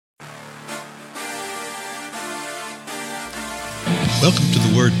Welcome to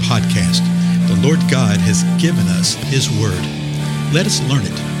the Word Podcast. The Lord God has given us His Word. Let us learn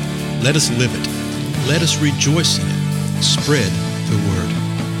it. Let us live it. Let us rejoice in it. Spread the Word.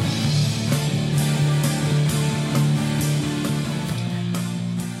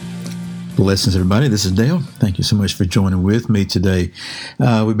 Blessings, everybody. This is Dale. Thank you so much for joining with me today.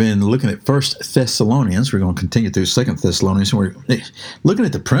 We've been looking at 1 Thessalonians. We're going to continue through 2 Thessalonians. And we're looking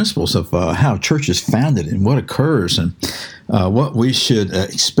at the principles of how church is founded and what occurs and what we should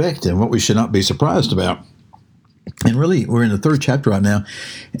expect and what we should not be surprised about. And really, we're in the third chapter right now,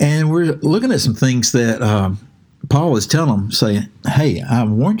 and we're looking at some things that Paul is telling them, saying, hey, I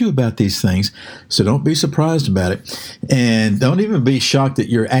warned you about these things, so don't be surprised about it. And don't even be shocked that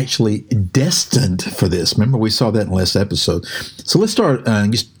you're actually destined for this. Remember, we saw that in the last episode. So let's start,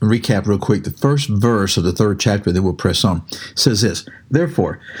 just recap real quick. The first verse of the third chapter, then we'll press on. It says this,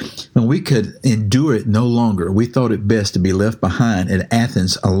 therefore, when we could endure it no longer, we thought it best to be left behind at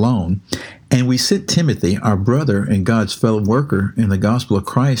Athens alone. And we sent Timothy, our brother and God's fellow worker in the gospel of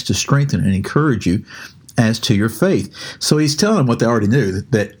Christ, to strengthen and encourage you as to your faith. So he's telling them what they already knew,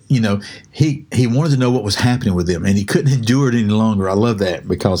 that, he wanted to know what was happening with them, and he couldn't endure it any longer. I love that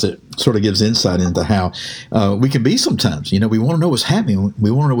because it sort of gives insight into how we can be sometimes. We want to know what's happening.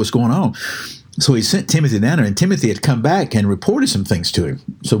 We want to know what's going on. So he sent Timothy down there, and Timothy had come back and reported some things to him.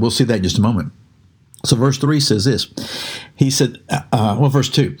 So we'll see that in just a moment. So verse 3 says this. He said, verse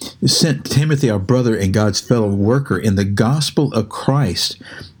 2, he sent Timothy, our brother and God's fellow worker in the gospel of Christ,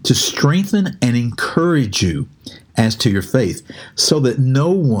 to strengthen and encourage you as to your faith, so that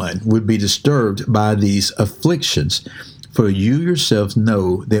no one would be disturbed by these afflictions. For you yourselves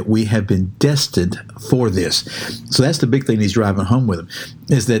know that we have been destined for this. So that's the big thing he's driving home with him,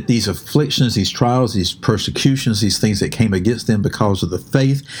 is that these afflictions, these trials, these persecutions, these things that came against them because of the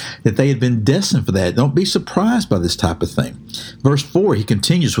faith, that they had been destined for that. Don't be surprised by this type of thing. Verse 4, he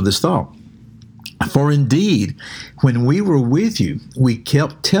continues with this thought. For indeed, when we were with you, we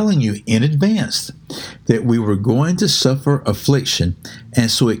kept telling you in advance that we were going to suffer affliction,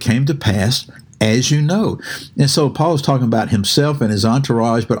 and so it came to pass, as you know. And so Paul is talking about himself and his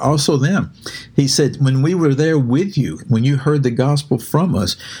entourage, but also them. He said, when we were there with you, when you heard the gospel from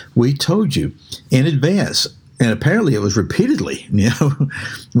us, we told you in advance. And apparently it was repeatedly,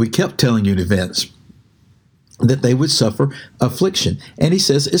 we kept telling you in advance that they would suffer affliction. And he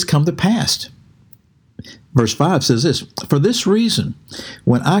says, it's come to pass. Verse 5 says this, for this reason,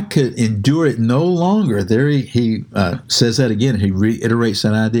 when I could endure it no longer, there he says that again, he reiterates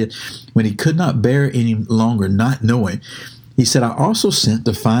that idea, when he could not bear any longer not knowing, he said, I also sent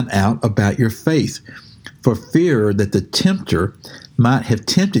to find out about your faith, for fear that the tempter might have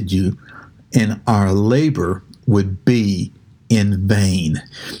tempted you, and our labor would be in vain.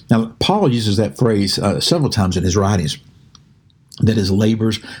 Now, Paul uses that phrase several times in his writings, that his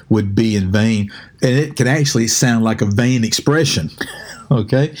labors would be in vain. And it can actually sound like a vain expression,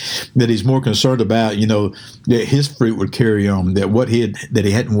 okay? That he's more concerned about, that his fruit would carry on, that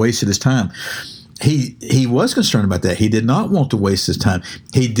he hadn't wasted his time. He was concerned about that. He did not want to waste his time.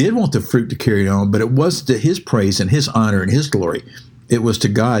 He did want the fruit to carry on, but it wasn't to his praise and his honor and his glory. It was to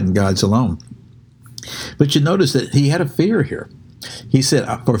God and God's alone. But you notice that he had a fear here. He said,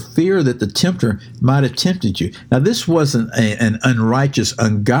 for fear that the tempter might have tempted you. Now, this wasn't an unrighteous,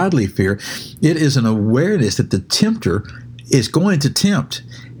 ungodly fear. It is an awareness that the tempter is going to tempt.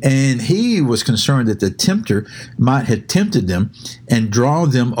 And he was concerned that the tempter might have tempted them and draw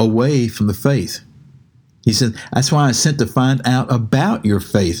them away from the faith. He said, that's why I sent to find out about your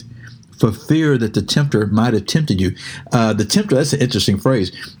faith, for fear that the tempter might have tempted you. The tempter, that's an interesting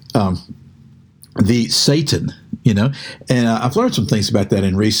phrase. The Satan, and I've learned some things about that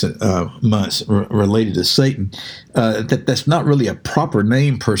in recent months related to Satan. That's not really a proper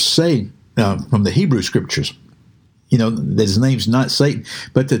name per se from the Hebrew scriptures. That his name's not Satan,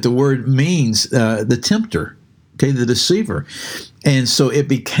 but that the word means the tempter, okay, the deceiver. And so it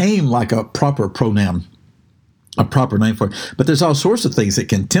became like a proper pronoun, a proper name for it. But there's all sorts of things that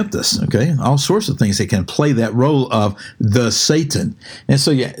can tempt us, okay? All sorts of things that can play that role of the Satan. And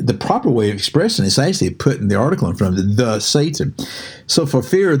so, the proper way of expressing it is actually putting the article in front of it, the Satan. So for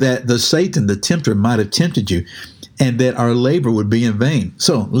fear that the Satan, the tempter, might have tempted you, and that our labor would be in vain.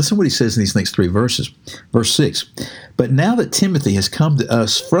 So listen to what he says in these next three verses. Verse 6, but now that Timothy has come to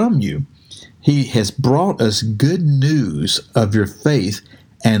us from you, he has brought us good news of your faith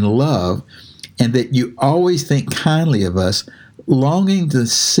and love, and that you always think kindly of us, longing to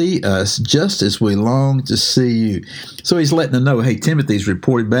see us just as we long to see you. So he's letting them know, hey, Timothy's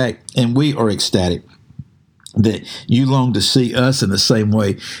reported back, and we are ecstatic. that you long to see us in the same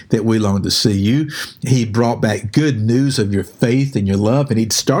way that we long to see you. He brought back good news of your faith and your love, and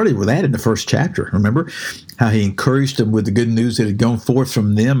he'd started with that in the first chapter. Remember how he encouraged them with the good news that had gone forth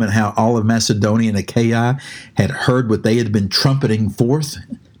from them, and how all of Macedonia and Achaia had heard what they had been trumpeting forth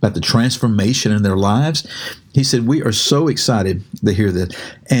about the transformation in their lives. He said, we are so excited to hear that,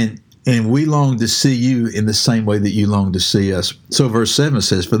 and we long to see you in the same way that you long to see us. So verse 7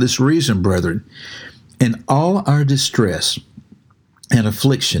 says, for this reason, brethren, in all our distress and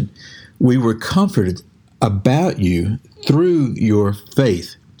affliction, we were comforted about you through your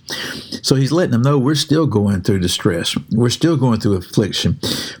faith. So he's letting them know we're still going through distress. We're still going through affliction.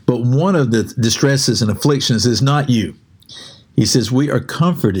 But one of the distresses and afflictions is not you. He says, we are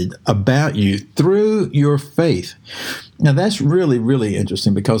comforted about you through your faith. Now, that's really, really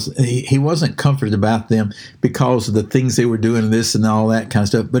interesting, because he wasn't comforted about them because of the things they were doing, this and all that kind of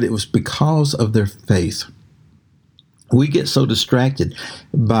stuff, but it was because of their faith. We get so distracted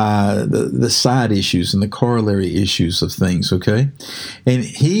by the side issues and the corollary issues of things, okay? And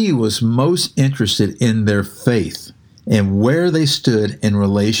he was most interested in their faith and where they stood in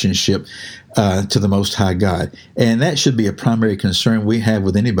relationship to the Most High God. And that should be a primary concern we have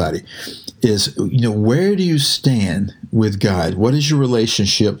with anybody is, where do you stand with God? What is your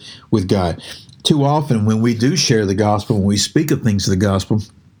relationship with God? Too often when we do share the gospel, when we speak of things of the gospel,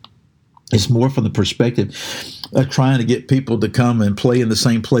 it's more from the perspective of trying to get people to come and play in the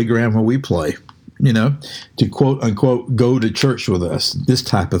same playground where we play, to quote unquote, go to church with us, this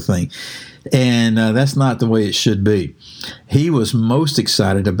type of thing. And that's not the way it should be. He was most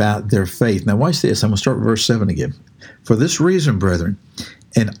excited about their faith. Now watch this. I'm going to start with verse 7 again. For this reason, brethren,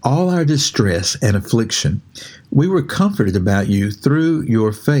 in all our distress and affliction, we were comforted about you through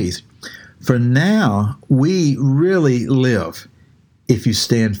your faith. For now we really live if you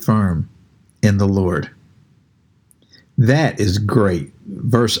stand firm in the Lord. That is great.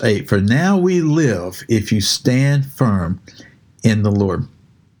 Verse 8, for now we live if you stand firm in the Lord.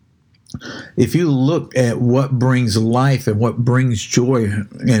 If you look at what brings life and what brings joy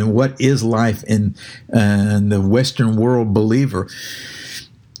and what is life in the Western world believer,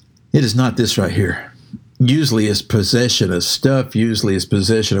 it is not this right here. Usually it's possession of stuff, usually it's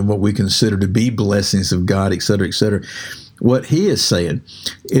possession of what we consider to be blessings of God, etc., etc. What he is saying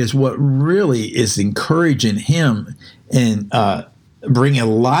is what really is encouraging him and bringing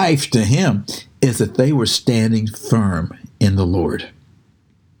life to him is that they were standing firm in the Lord.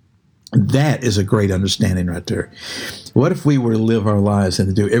 That is a great understanding right there. What if we were to live our lives and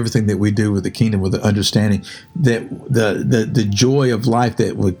to do everything that we do with the kingdom with the understanding that the joy of life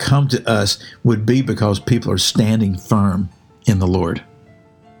that would come to us would be because people are standing firm in the Lord?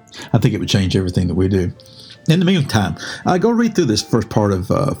 I think it would change everything that we do. In the meantime, go read through this first part of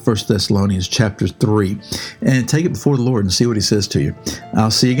 1 Thessalonians chapter 3 and take it before the Lord and see what he says to you. I'll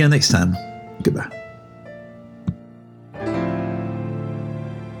see you again next time. Goodbye.